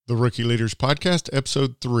The Rookie Leaders Podcast,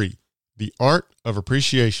 Episode 3, The Art of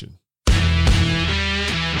Appreciation.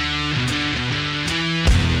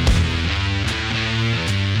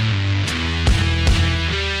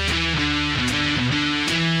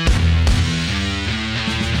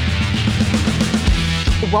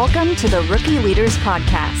 Welcome to the Rookie Leaders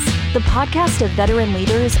Podcast, the podcast of veteran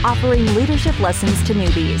leaders offering leadership lessons to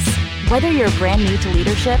newbies. Whether you're brand new to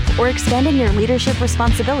leadership or expanding your leadership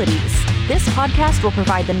responsibilities, this podcast will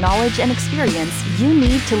provide the knowledge and experience you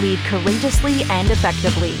need to lead courageously and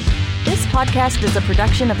effectively. This podcast is a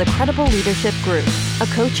production of the Credible Leadership Group, a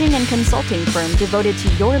coaching and consulting firm devoted to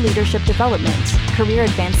your leadership development, career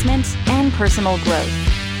advancement, and personal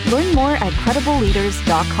growth. Learn more at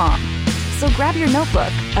credibleleaders.com. So grab your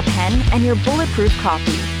notebook, a pen, and your bulletproof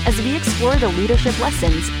coffee as we explore the leadership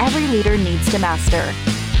lessons every leader needs to master.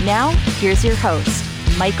 Now, here's your host,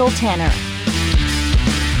 Michael Tanner.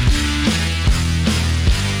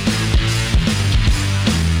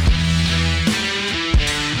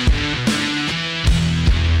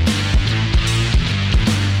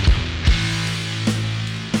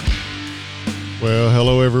 Well,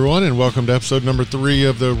 hello everyone, and welcome to episode number 3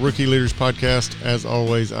 of the Rookie Leaders Podcast. As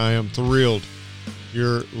always, I am thrilled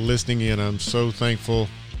you're listening in. I'm so thankful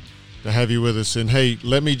to have you with us. And hey,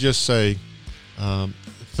 let me just say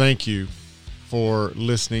thank you for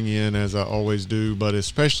listening in, as I always do, but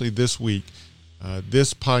especially this week.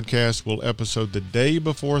 This podcast will episode the day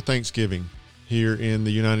before Thanksgiving here in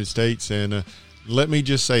the United States. And let me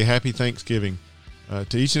just say happy Thanksgiving.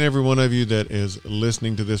 To each and every one of you that is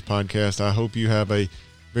listening to this podcast. I hope you have a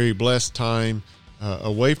very blessed time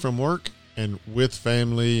away from work and with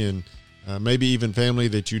family, and maybe even family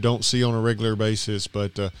that you don't see on a regular basis.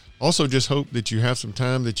 But also just hope that you have some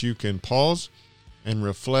time that you can pause and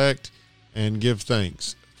reflect and give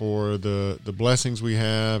thanks for the blessings we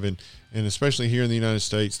have, and especially here in the United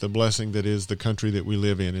States, the blessing that is the country that we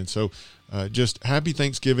live in. And so just happy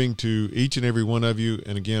Thanksgiving to each and every one of you.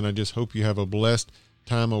 And again, I just hope you have a blessed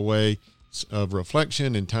time away of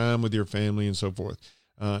reflection and time with your family and so forth.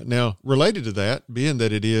 Now, related to that, being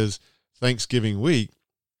that it is Thanksgiving week,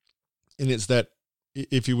 and it's that,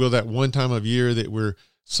 if you will, that one time of year that we're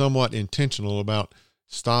somewhat intentional about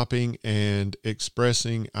stopping and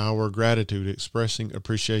expressing our gratitude, expressing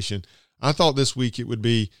appreciation. I thought this week it would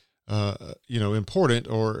be important,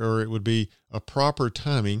 or it would be a proper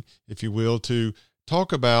timing, if you will, to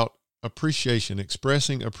talk about appreciation,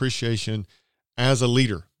 expressing appreciation as a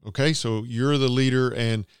leader. Okay, so you're the leader,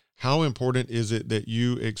 and how important is it that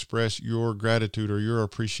you express your gratitude or your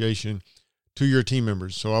appreciation to your team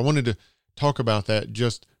members? So I wanted to talk about that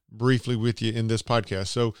just briefly with you in this podcast.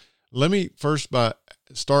 So let me first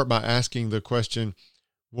start by asking the question,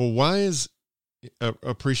 well, why is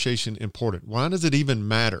appreciation important? Why does it even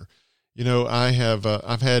matter? You know,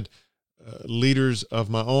 I've had leaders of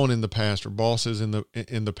my own in the past, or bosses in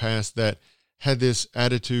the past, that had this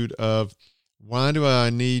attitude of, why do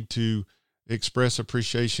I need to express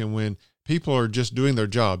appreciation when people are just doing their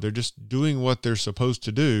job? They're just doing what they're supposed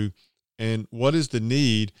to do. And what is the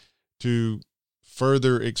need to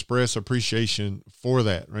further express appreciation for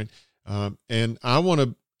that, right? And I want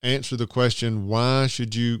to answer the question, why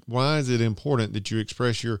is it important that you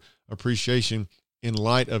express your appreciation in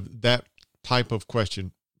light of that type of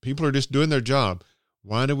question? People are just doing their job.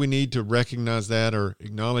 Why do we need to recognize that or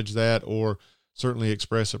acknowledge that, or certainly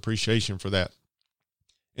express appreciation for that?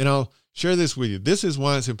 And I'll share this with you. This is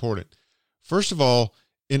why it's important. First of all,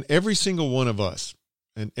 in every single one of us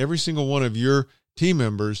and every single one of your team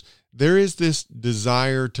members, there is this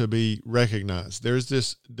desire to be recognized. There's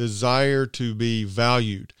this desire to be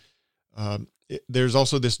valued. There's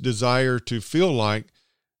also this desire to feel like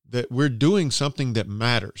that we're doing something that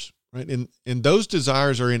matters, right? And those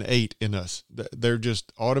desires are innate in us. They're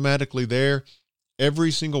just automatically there.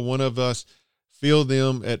 Every single one of us feel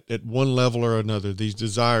them at one level or another, these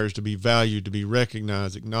desires to be valued, to be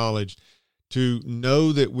recognized, acknowledged, to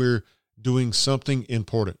know that we're doing something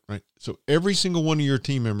important, right? So every single one of your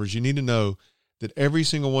team members, you need to know that every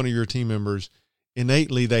single one of your team members,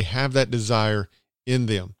 innately, they have that desire in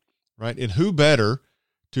them, right? And who better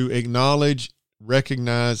to acknowledge,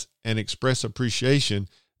 recognize, and express appreciation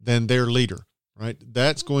than their leader, right?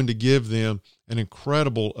 That's going to give them an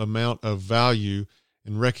incredible amount of value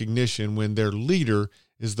and recognition when their leader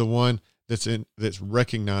is the one that's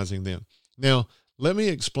recognizing them. Now, let me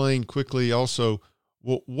explain quickly also,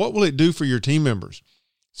 well, what will it do for your team members?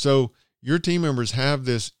 So your team members have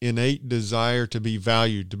this innate desire to be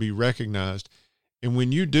valued, to be recognized. And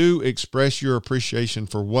when you do express your appreciation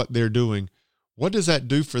for what they're doing, what does that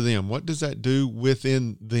do for them? What does that do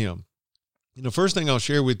within them? first thing I'll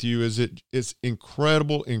share with you is it's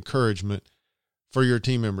incredible encouragement for your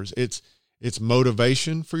team members. It's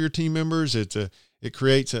motivation for your team members. It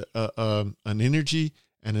creates an energy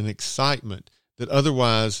and an excitement that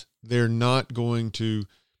otherwise they're not going to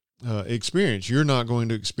experience. You're not going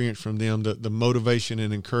to experience from them the motivation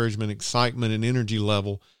and encouragement, excitement and energy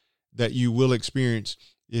level that you will experience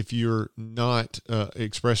if you're not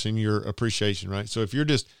expressing your appreciation, right? So if you're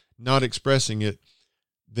just not expressing it,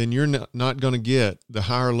 then you're not going to get the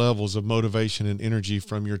higher levels of motivation and energy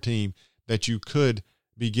from your team that you could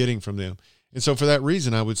be getting from them. And so for that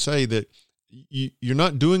reason, I would say that you're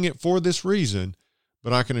not doing it for this reason,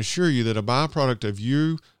 but I can assure you that a byproduct of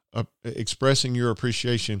you expressing your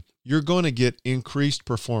appreciation, you're going to get increased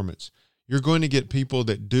performance. You're going to get people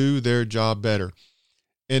that do their job better.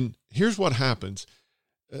 And here's what happens.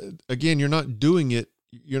 Again, you're not doing it.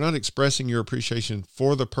 You're not expressing your appreciation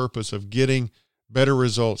for the purpose of getting better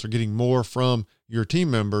results or getting more from your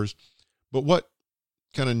team members. But what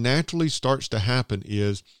kind of naturally starts to happen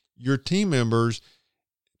is your team members,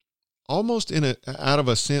 almost out of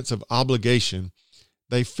a sense of obligation,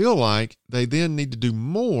 they feel like they then need to do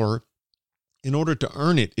more in order to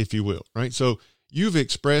earn it, if you will, right? So you've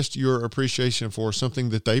expressed your appreciation for something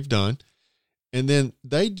that they've done, and then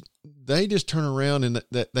they just turn around and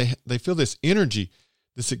they feel this energy,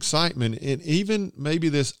 this excitement, and even maybe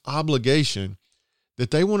this obligation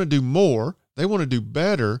that they want to do more, they want to do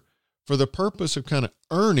better for the purpose of kind of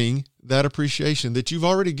earning that appreciation that you've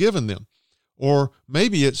already given them. Or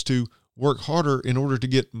maybe it's to work harder in order to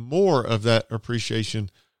get more of that appreciation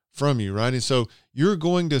from you, right? And so you're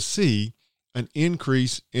going to see an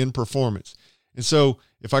increase in performance. And so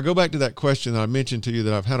if I go back to that question that I mentioned to you,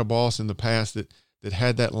 that I've had a boss in the past that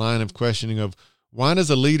had that line of questioning of, why does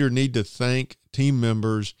a leader need to thank team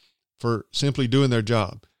members for simply doing their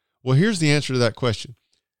job? Well, here's the answer to that question.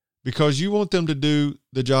 Because you want them to do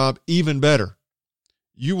the job even better.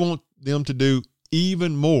 You want them to do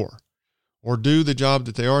even more, or do the job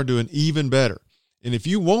that they are doing even better. And if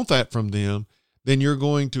you want that from them, then you're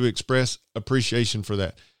going to express appreciation for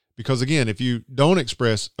that. Because again, if you don't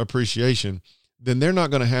express appreciation, then they're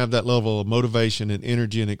not going to have that level of motivation and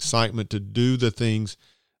energy and excitement to do the things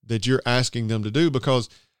that you're asking them to do, because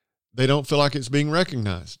they don't feel like it's being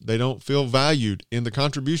recognized. They don't feel valued in the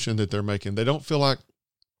contribution that they're making. They don't feel like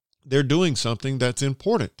they're doing something that's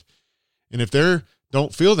important. And if they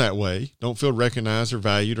don't feel that way, don't feel recognized or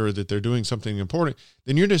valued, or that they're doing something important,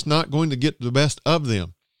 then you're just not going to get the best of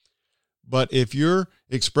them. But if you're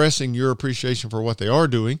expressing your appreciation for what they are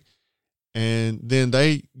doing, and then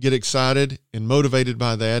they get excited and motivated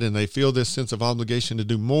by that, and they feel this sense of obligation to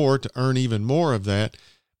do more, to earn even more of that,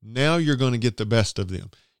 now you're going to get the best of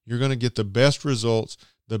them. You're going to get the best results,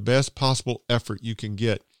 the best possible effort you can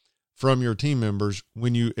get from your team members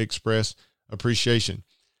when you express appreciation.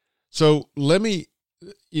 So let me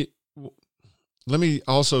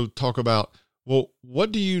also talk about, well,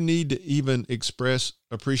 what do you need to even express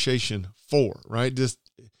appreciation for, right? Is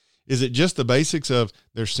it just the basics of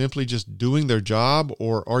they're simply just doing their job,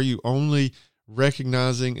 or are you only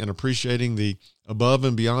recognizing and appreciating the above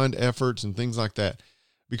and beyond efforts and things like that?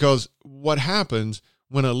 Because what happens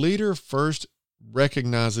when a leader first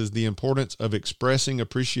recognizes the importance of expressing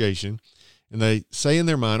appreciation, and they say in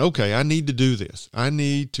their mind, okay, I need to do this. I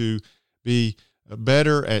need to be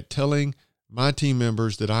better at telling my team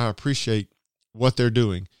members that I appreciate what they're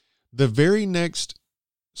doing. The very next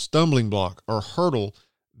stumbling block or hurdle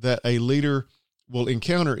that a leader will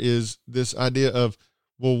encounter is this idea of,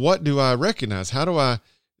 well, what do I recognize? How do I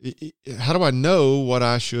know what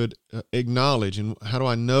I should acknowledge, and how do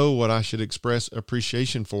I know what I should express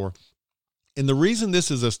appreciation for? And the reason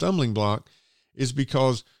this is a stumbling block is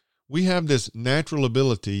because we have this natural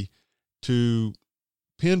ability to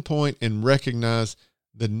pinpoint and recognize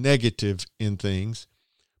the negative in things,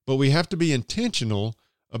 but we have to be intentional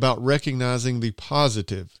about recognizing the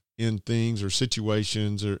positive in things or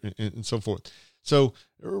situations and so forth. So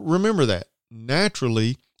remember that.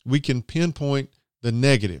 Naturally, we can pinpoint the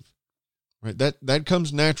negative, right? That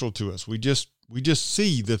comes natural to us. We just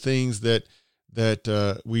see the things that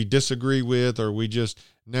we disagree with, or we just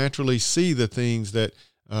naturally see the things that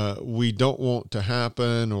we don't want to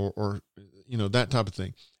happen, or that type of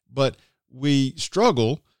thing. But we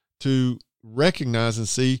struggle to recognize and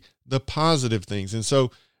see the positive things. And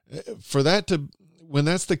so when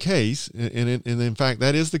that's the case, and in fact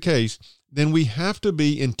that is the case, then we have to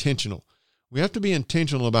be intentional. We have to be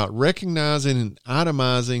intentional about recognizing and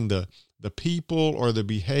itemizing the people or the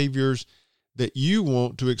behaviors that you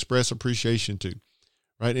want to express appreciation to,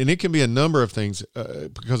 right? And it can be a number of things,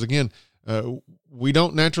 because again, we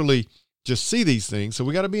don't naturally just see these things. So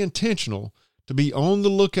we got to be intentional to be on the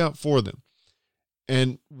lookout for them.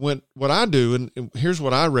 And what I do, and here's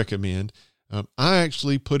what I recommend, I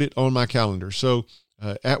actually put it on my calendar. So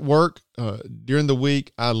at work, during the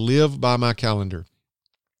week, I live by my calendar.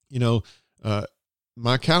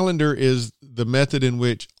 My calendar is the method in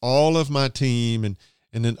which all of my team and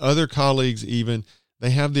then other colleagues even,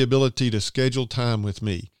 they have the ability to schedule time with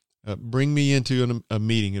me, bring me into a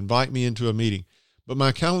meeting, invite me into a meeting. But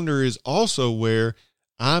my calendar is also where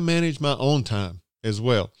I manage my own time as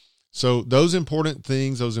well. So those important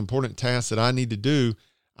things, those important tasks that I need to do,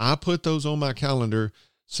 I put those on my calendar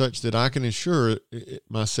such that I can ensure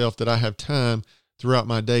myself that I have time throughout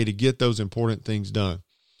my day to get those important things done.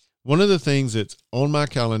 One of the things that's on my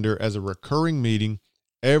calendar as a recurring meeting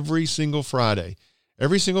every single Friday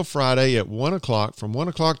at 1 o'clock, from 1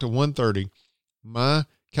 o'clock to 1:30, my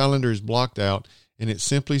calendar is blocked out, and it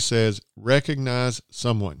simply says, recognize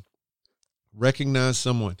someone. Recognize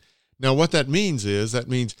someone. Now, what that means is, I'm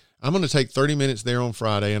going to take 30 minutes there on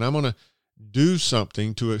Friday, and I'm going to do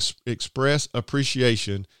something to express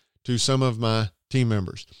appreciation to some of my team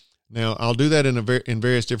members. Now, I'll do that in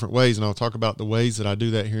various different ways, and I'll talk about the ways that I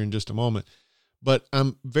do that here in just a moment. But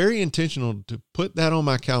I'm very intentional to put that on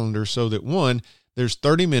my calendar so that, one, there's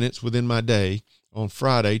 30 minutes within my day on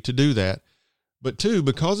Friday to do that. But two,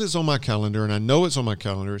 because it's on my calendar, and I know it's on my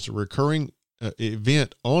calendar, it's a recurring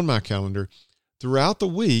event on my calendar, throughout the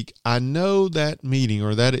week, I know that meeting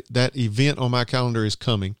or that event on my calendar is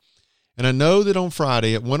coming. And I know that on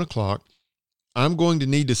Friday at 1 o'clock, I'm going to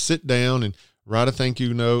need to sit down and write a thank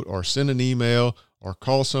you note or send an email or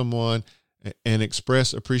call someone and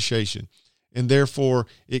express appreciation. And therefore,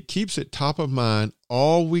 it keeps it top of mind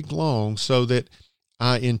all week long so that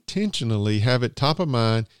I intentionally have it top of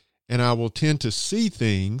mind, and I will tend to see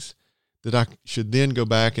things that I should then go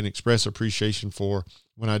back and express appreciation for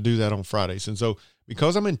when I do that on Fridays. And so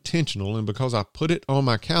because I'm intentional and because I put it on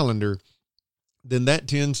my calendar, then that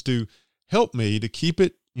tends to help me to keep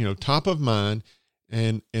it, top of mind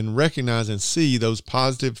and recognize and see those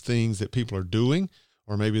positive things that people are doing,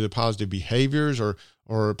 or maybe the positive behaviors or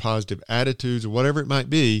positive attitudes or whatever it might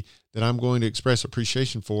be that I'm going to express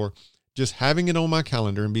appreciation for. Just having it on my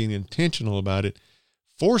calendar and being intentional about it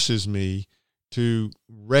forces me to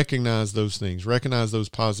recognize those things, recognize those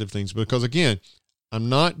positive things. Because again, I'm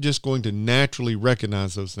not just going to naturally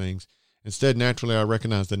recognize those things. Instead, naturally, I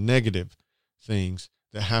recognize the negative things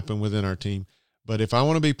that happen within our team. But if I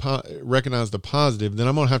want to recognize the positive, then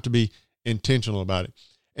I'm going to have to be intentional about it.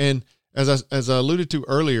 And as I alluded to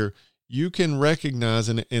earlier, you can recognize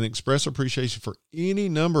and express appreciation for any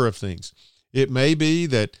number of things. It may be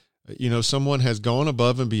that, someone has gone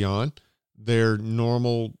above and beyond their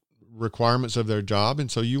normal requirements of their job. And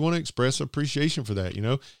so you want to express appreciation for that.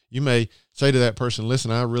 You may say to that person,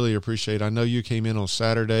 listen, I really appreciate, I know you came in on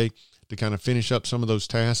Saturday to kind of finish up some of those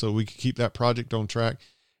tasks so we could keep that project on track.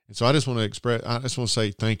 And so I just want to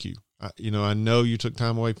say thank you. I know you took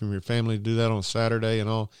time away from your family to do that on Saturday and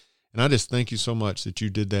all. And I just thank you so much that you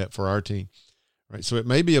did that for our team. Right. So it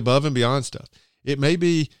may be above and beyond stuff. It may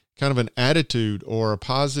be kind of an attitude or a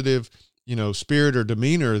positive, spirit or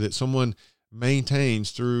demeanor that someone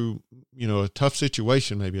maintains through, a tough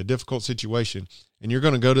situation, maybe a difficult situation. And you're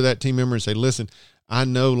going to go to that team member and say, listen, I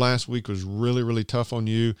know last week was really, really tough on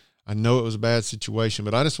you. I know it was a bad situation,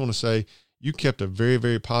 but I just want to say you kept a very,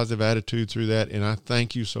 very positive attitude through that. And I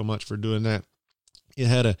thank you so much for doing that. It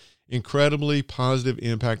had an incredibly positive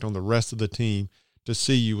impact on the rest of the team to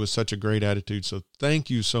see you with such a great attitude. So thank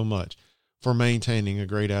you so much for maintaining a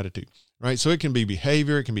great attitude, right? So it can be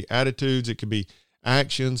behavior, it can be attitudes, it can be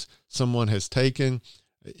actions someone has taken,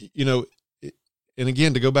 and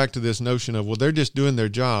again, to go back to this notion of, well, they're just doing their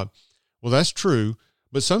job. Well, that's true.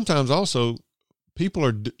 But sometimes also people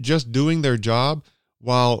are just doing their job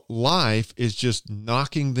while life is just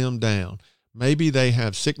knocking them down. Maybe they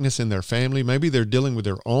have sickness in their family. Maybe they're dealing with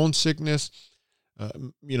their own sickness.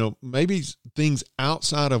 Maybe things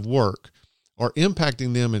outside of work are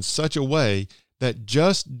impacting them in such a way that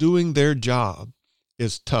just doing their job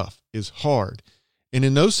is tough, is hard. And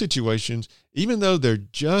in those situations, even though they're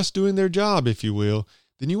just doing their job, if you will,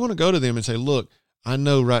 then you want to go to them and say, look, I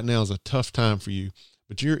know right now is a tough time for you,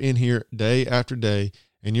 but you're in here day after day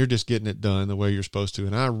and you're just getting it done the way you're supposed to.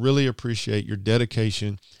 And I really appreciate your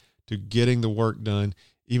dedication to getting the work done,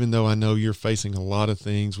 even though I know you're facing a lot of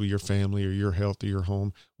things with your family or your health or your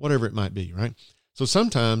home, whatever it might be, right? So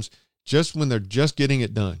sometimes just when they're just getting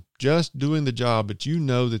it done, just doing the job, but you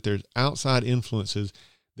know that there's outside influences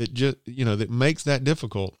that just, that makes that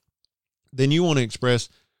difficult, then you want to express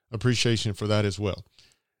appreciation for that as well.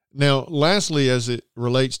 Now, lastly, as it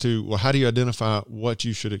relates to, well, how do you identify what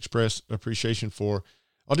you should express appreciation for?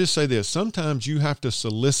 I'll just say this. Sometimes you have to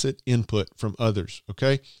solicit input from others,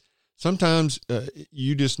 okay? Sometimes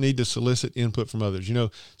you just need to solicit input from others.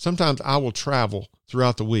 Sometimes I will travel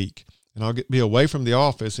throughout the week, and I'll be away from the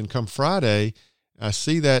office, and come Friday, I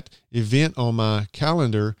see that event on my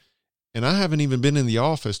calendar, and I haven't even been in the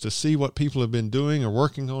office to see what people have been doing or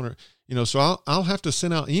working on, or, so I'll have to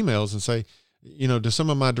send out emails and say, to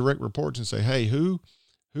some of my direct reports and say, hey,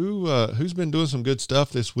 who's been doing some good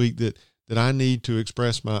stuff this week that I need to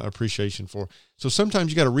express my appreciation for. So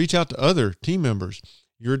sometimes you got to reach out to other team members,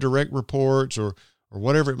 your direct reports or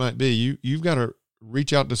whatever it might be. You've got to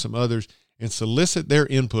reach out to some others and solicit their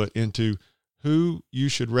input into who you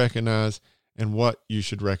should recognize and what you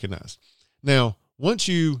should recognize. Now, once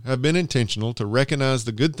you have been intentional to recognize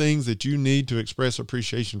the good things that you need to express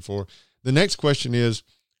appreciation for, the next question is,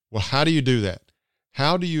 well, how do you do that?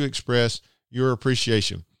 How do you express your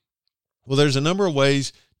appreciation? Well, there's a number of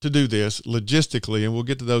ways to do this logistically, and we'll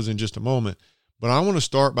get to those in just a moment. But I want to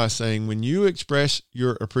start by saying when you express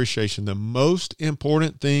your appreciation, the most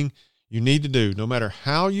important thing you need to do, no matter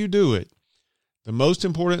how you do it, the most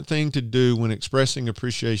important thing to do when expressing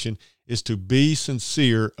appreciation is to be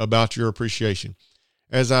sincere about your appreciation.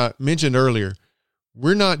 As I mentioned earlier,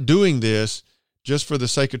 we're not doing this just for the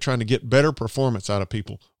sake of trying to get better performance out of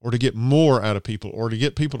people or to get more out of people or to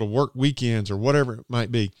get people to work weekends or whatever it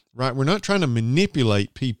might be, right? We're not trying to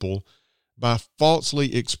manipulate people by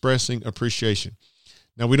falsely expressing appreciation.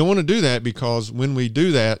 Now, we don't want to do that because when we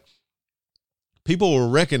do that, people will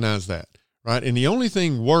recognize that, right? And the only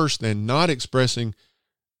thing worse than not expressing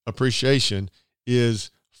appreciation is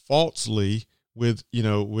falsely with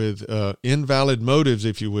invalid motives,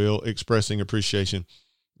 if you will, expressing appreciation.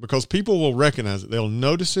 Because people will recognize it. They'll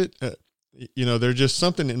notice it. There's just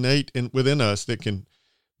something innate within us that can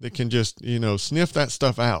just, sniff that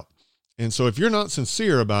stuff out. And so if you're not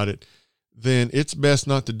sincere about it, then it's best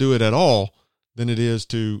not to do it at all than it is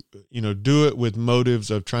to, do it with motives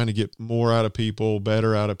of trying to get more out of people,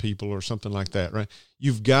 better out of people, or something like that, right?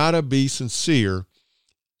 You've got to be sincere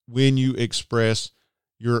when you express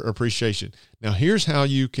your appreciation. Now, here's how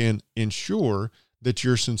you can ensure that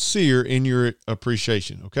you're sincere in your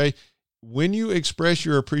appreciation, okay? When you express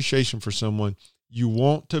your appreciation for someone, you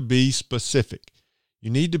want to be specific.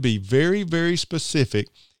 You need to be very, very specific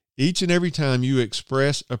each and every time you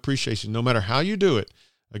express appreciation, no matter how you do it.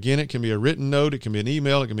 Again, it can be a written note, it can be an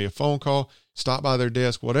email, it can be a phone call, stop by their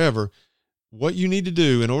desk, whatever. What you need to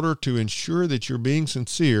do in order to ensure that you're being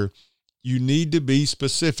sincere, you need to be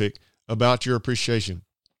specific about your appreciation.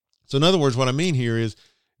 So in other words, what I mean here is,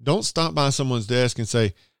 don't stop by someone's desk and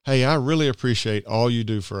say, hey, I really appreciate all you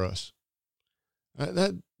do for us.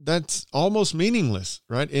 That's almost meaningless,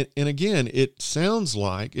 right? And again, it sounds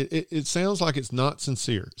like it's not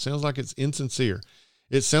sincere. It sounds like it's insincere.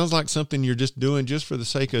 It sounds like something you're just doing just for the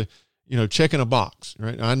sake of, checking a box,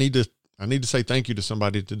 right? I need to say thank you to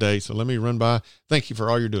somebody today, so let me run by. Thank you for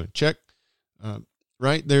all you're doing. Check.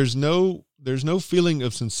 Right? There's no feeling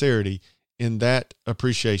of sincerity in that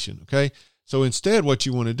appreciation. Okay. So instead, what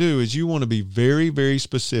you want to do is you want to be very, very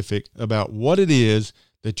specific about what it is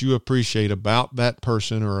that you appreciate about that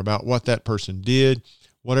person or about what that person did,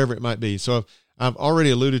 whatever it might be. So I've already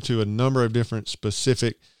alluded to a number of different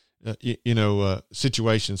specific,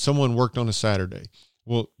 situations. Someone worked on a Saturday.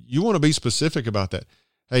 Well, you want to be specific about that.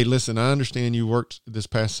 Hey, listen, I understand you worked this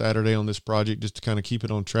past Saturday on this project just to kind of keep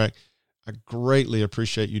it on track. I greatly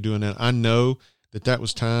appreciate you doing that. I know that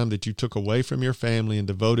was time that you took away from your family and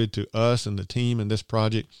devoted to us and the team and this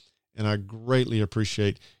project. And I greatly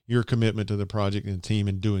appreciate your commitment to the project and the team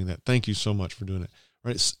in doing that. Thank you so much for doing that.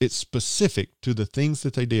 Right? It's specific to the things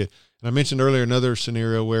that they did. And I mentioned earlier another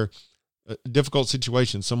scenario where a difficult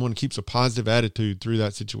situation, someone keeps a positive attitude through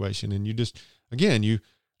that situation. And you just, again,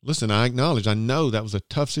 listen, I know that was a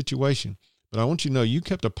tough situation, but I want you to know you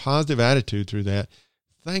kept a positive attitude through that.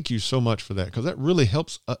 Thank you so much for that, because that really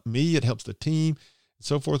helps me. It helps the team and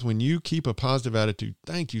so forth. When you keep a positive attitude,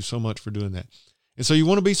 thank you so much for doing that. And so you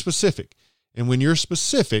want to be specific. And when you're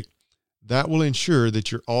specific, that will ensure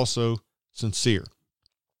that you're also sincere.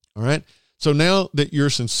 All right. So now that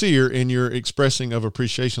you're sincere in your expressing of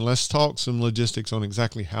appreciation, let's talk some logistics on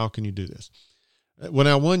exactly how can you do this. Well,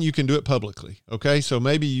 now, one, you can do it publicly. Okay. So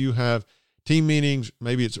maybe you have team meetings,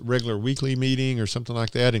 maybe it's a regular weekly meeting or something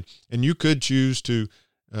like that. And you could choose to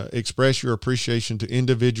express your appreciation to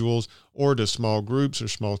individuals or to small groups or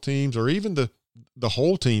small teams, or even the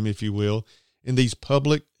whole team, if you will, in these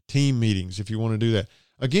public team meetings, if you want to do that.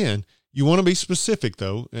 Again, you want to be specific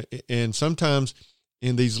though. And sometimes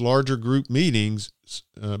in these larger group meetings,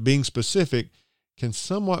 being specific can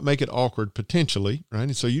somewhat make it awkward potentially, right?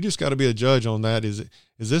 And so you just got to be a judge on that. Is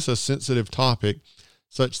this a sensitive topic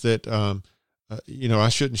such that, I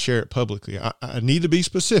shouldn't share it publicly? I need to be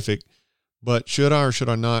specific, but should I or should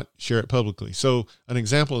I not share it publicly? So an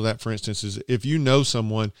example of that, for instance, is if you know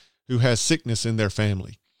someone who has sickness in their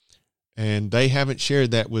family and they haven't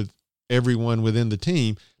shared that with everyone within the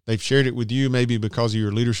team, they've shared it with you maybe because of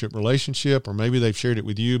your leadership relationship, or maybe they've shared it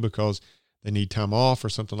with you because they need time off or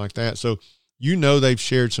something like that. So they've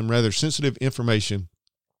shared some rather sensitive information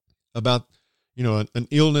about, an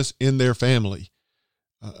illness in their family.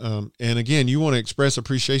 And again, you want to express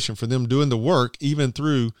appreciation for them doing the work, even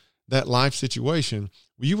through that life situation.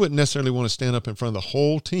 Well, you wouldn't necessarily want to stand up in front of the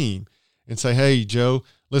whole team and say, hey, Joe,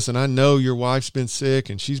 listen, I know your wife's been sick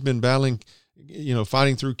and she's been battling,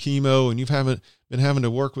 fighting through chemo, and you've been having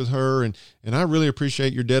to work with her. And I really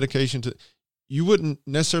appreciate your dedication to. You wouldn't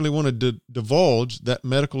necessarily want to divulge that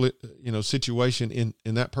medical, situation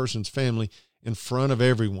in that person's family in front of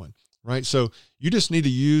everyone, right? So you just need to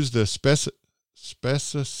use the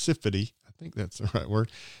specificity. I think that's the right word.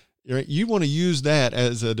 Right? You want to use that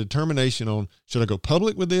as a determination on, should I go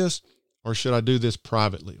public with this or should I do this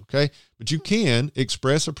privately? Okay. But you can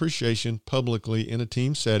express appreciation publicly in a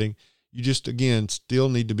team setting. You just, again, still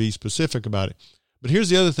need to be specific about it. But here's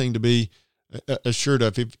the other thing to be assured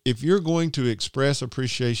of. If you're going to express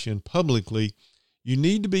appreciation publicly, you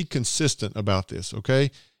need to be consistent about this.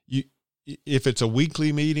 Okay. If it's a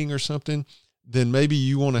weekly meeting or something, then maybe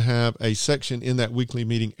you want to have a section in that weekly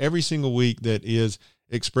meeting every single week that is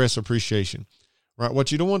express appreciation, right?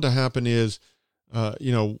 What you don't want to happen is,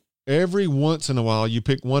 every once in a while you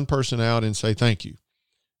pick one person out and say, thank you.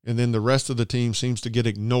 And then the rest of the team seems to get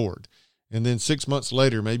ignored. And then 6 months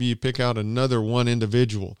later, maybe you pick out another one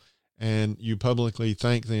individual and you publicly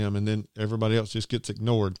thank them, and then everybody else just gets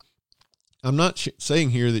ignored. I'm not saying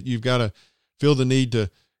here that you've got to feel the need to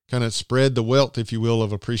kind of spread the wealth, if you will,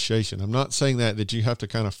 of appreciation. I'm not saying that you have to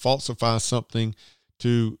kind of falsify something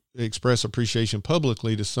to express appreciation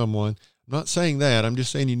publicly to someone. I'm not saying that. I'm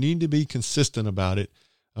just saying you need to be consistent about it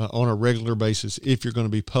on a regular basis if you're going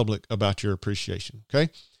to be public about your appreciation.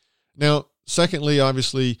 Okay. Now, secondly,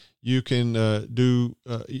 obviously, you can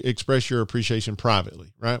express your appreciation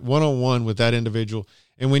privately, right? One-on-one with that individual.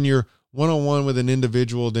 And when you're one-on-one with an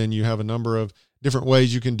individual, then you have a number of different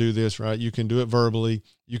ways you can do this, right? You can do it verbally.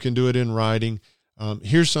 You can do it in writing.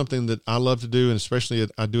 Here's something that I love to do, and especially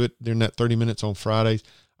I do it during that 30 minutes on Fridays.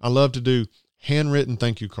 I love to do handwritten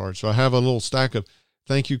thank you cards. So I have a little stack of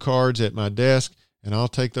thank you cards at my desk, and I'll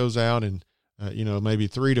take those out and, maybe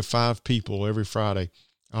 3 to 5 people every Friday.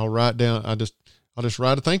 I'll write down, I'll just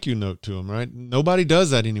write a thank you note to them, right? Nobody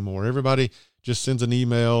does that anymore. Everybody just sends an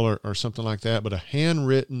email or something like that, but a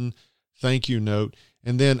handwritten thank you note.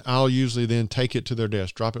 And then I'll usually then take it to their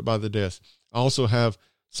desk, drop it by the desk. I also have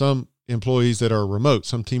some employees that are remote,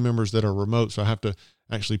 some team members that are remote. So I have to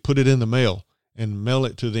actually put it in the mail and mail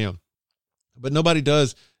it to them. But nobody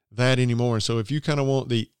does that anymore. And so if you kind of want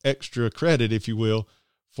the extra credit, if you will,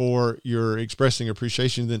 for your expressing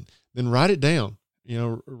appreciation, then write it down.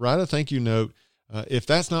 Write a thank you note. If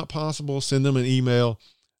that's not possible, send them an email,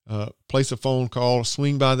 place a phone call,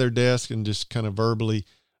 swing by their desk, and just kind of verbally,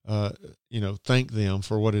 thank them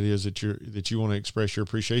for what it is that you want to express your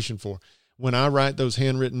appreciation for. When I write those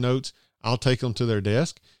handwritten notes, I'll take them to their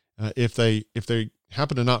desk. If they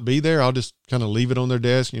happen to not be there, I'll just kind of leave it on their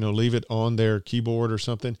desk, leave it on their keyboard or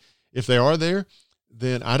something. If they are there,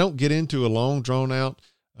 then I don't get into a long drawn out,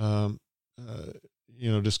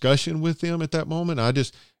 discussion with them at that moment. I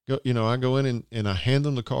just go, I go in and I hand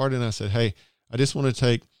them the card and I said, hey, I just want to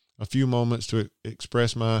take a few moments to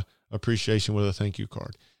express my appreciation with a thank you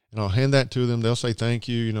card. And I'll hand that to them. They'll say thank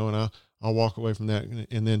you, and I'll walk away from that.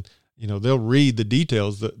 And then, they'll read the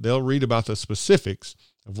details, they'll read about the specifics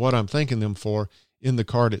of what I'm thanking them for in the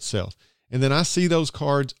card itself. And then I see those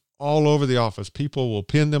cards all over the office. People will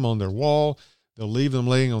pin them on their wall. They'll leave them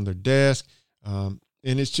laying on their desk. And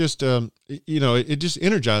it's just, it just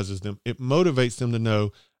energizes them. It motivates them to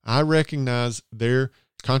know I recognize their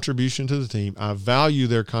contribution to the team. I value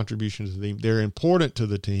their contribution to the team. They're important to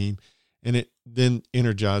the team. And it then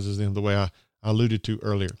energizes them the way I alluded to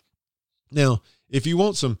earlier. Now, if you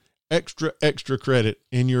want some extra credit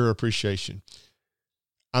in your appreciation,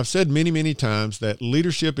 I've said many, many times that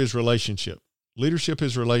leadership is relationship. Leadership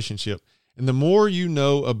is relationship. And the more you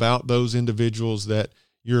know about those individuals that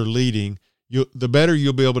you're leading, the better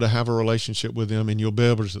you'll be able to have a relationship with them and you'll be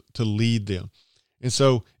able to lead them. And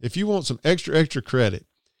so if you want some extra credit,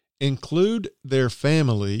 include their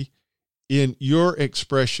family in your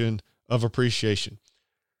expression of appreciation.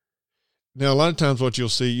 Now, a lot of times what you'll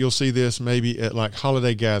see this maybe at like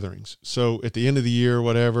holiday gatherings. So at the end of the year,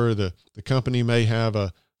 whatever, the company may have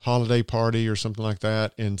a holiday party or something like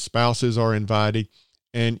that, and spouses are invited,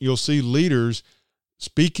 and you'll see leaders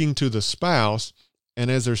speaking to the spouse. And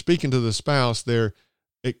as they're speaking to the spouse, they're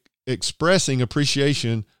expressing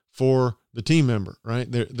appreciation for the team member, right?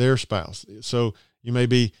 Their spouse. So you may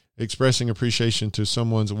be expressing appreciation to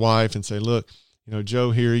someone's wife and say, look,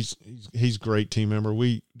 Joe here, he's a great team member.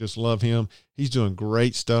 We just love him. He's doing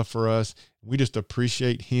great stuff for us. We just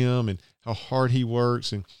appreciate him and how hard he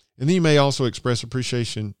works. And then you may also express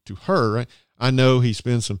appreciation to her, right? I know he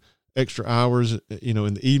spends some extra hours,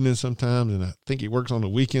 in the evening sometimes, and I think he works on the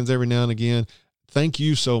weekends every now and again. Thank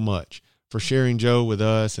you so much for sharing Joe with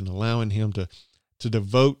us and allowing him to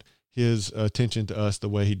devote his attention to us the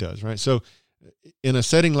way he does, right? So in a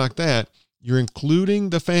setting like that, you're including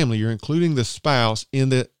the family, you're including the spouse in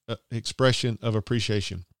the expression of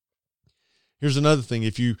appreciation. Here's another thing.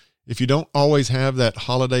 If you don't always have that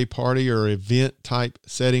holiday party or event type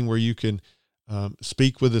setting where you can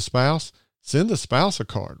speak with the spouse, send the spouse a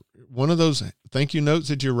card. One of those thank you notes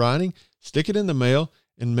that you're writing, stick it in the mail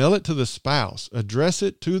and mail it to the spouse. Address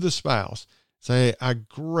it to the spouse. Say, I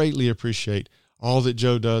greatly appreciate all that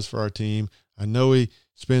Joe does for our team. I know he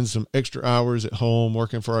spends some extra hours at home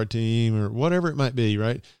working for our team or whatever it might be,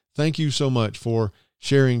 right? Thank you so much for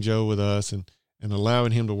sharing Joe with us and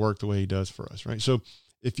allowing him to work the way he does for us, right? So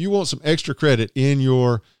if you want some extra credit in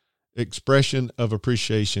your expression of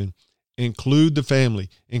appreciation, include the family,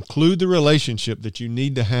 include the relationship that you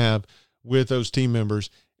need to have with those team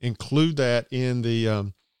members, include that in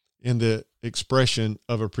the expression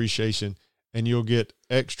of appreciation, and you'll get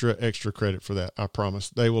extra credit for that. I promise.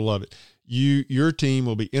 They will love it. Your team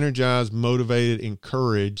will be energized, motivated,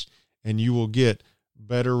 encouraged, and you will get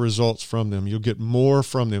better results from them. You'll get more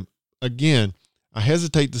from them. Again, I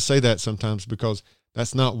hesitate to say that sometimes because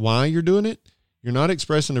that's not why you're doing it. You're not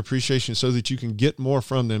expressing appreciation so that you can get more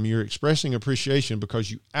from them. You're expressing appreciation because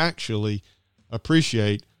you actually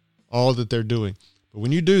appreciate all that they're doing. But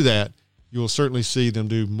when you do that, you will certainly see them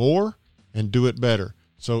do more and do it better.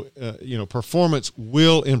 So, performance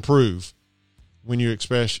will improve when you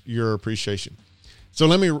express your appreciation. So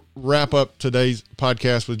let me wrap up today's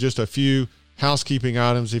podcast with just a few housekeeping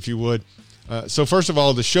items, if you would. So first of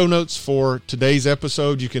all, the show notes for today's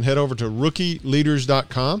episode, you can head over to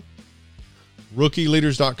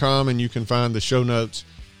RookieLeaders.com, and you can find the show notes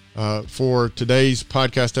for today's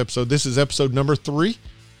podcast episode. This is episode number 3.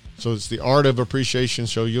 So it's the Art of Appreciation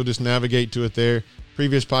show. You'll just navigate to it there.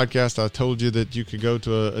 Previous podcast, I told you that you could go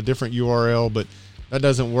to a different URL, but that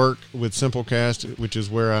doesn't work with Simplecast, which is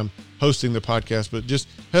where I'm hosting the podcast. But just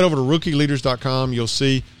head over to RookieLeaders.com. You'll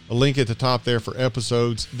see a link at the top there for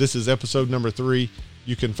episodes. This is episode number 3.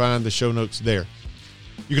 You can find the show notes there.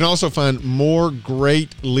 You can also find more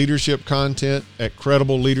great leadership content at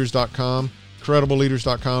CredibleLeaders.com.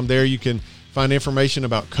 CredibleLeaders.com. There you can find information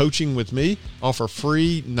about coaching with me. Offer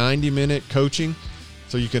free 90-minute coaching.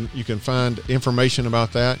 So you can find information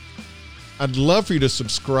about that. I'd love for you to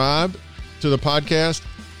subscribe to the podcast.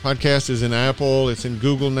 Podcast is in Apple. It's in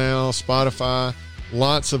Google now, Spotify,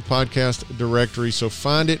 lots of podcast directories. So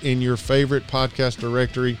find it in your favorite podcast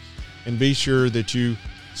directory and be sure that you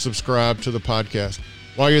subscribe to the podcast.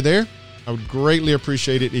 While you're there, I would greatly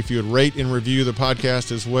appreciate it if you would rate and review the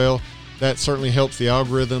podcast as well. That certainly helps the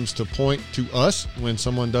algorithms to point to us when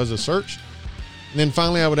someone does a search. And then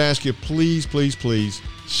finally, I would ask you, please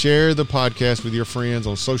share the podcast with your friends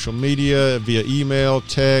on social media, via email,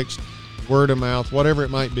 text, word of mouth, whatever it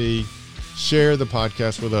might be. Share the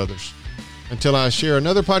podcast with others. Until I share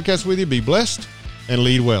another podcast with you, be blessed and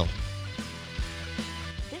lead well.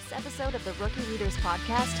 This episode of the Rookie Leaders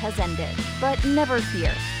podcast has ended, but never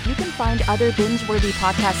fear. You can find other binge-worthy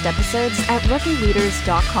podcast episodes at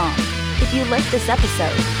RookieLeaders.com. If you liked this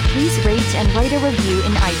episode, please rate and write a review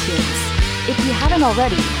in iTunes. If you haven't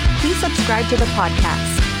already, please subscribe to the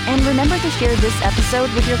podcast. And remember to share this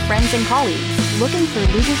episode with your friends and colleagues looking for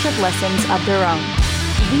leadership lessons of their own.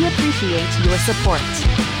 We appreciate your support.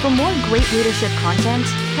 For more great leadership content,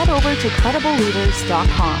 head over to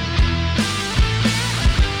CredibleLeaders.com.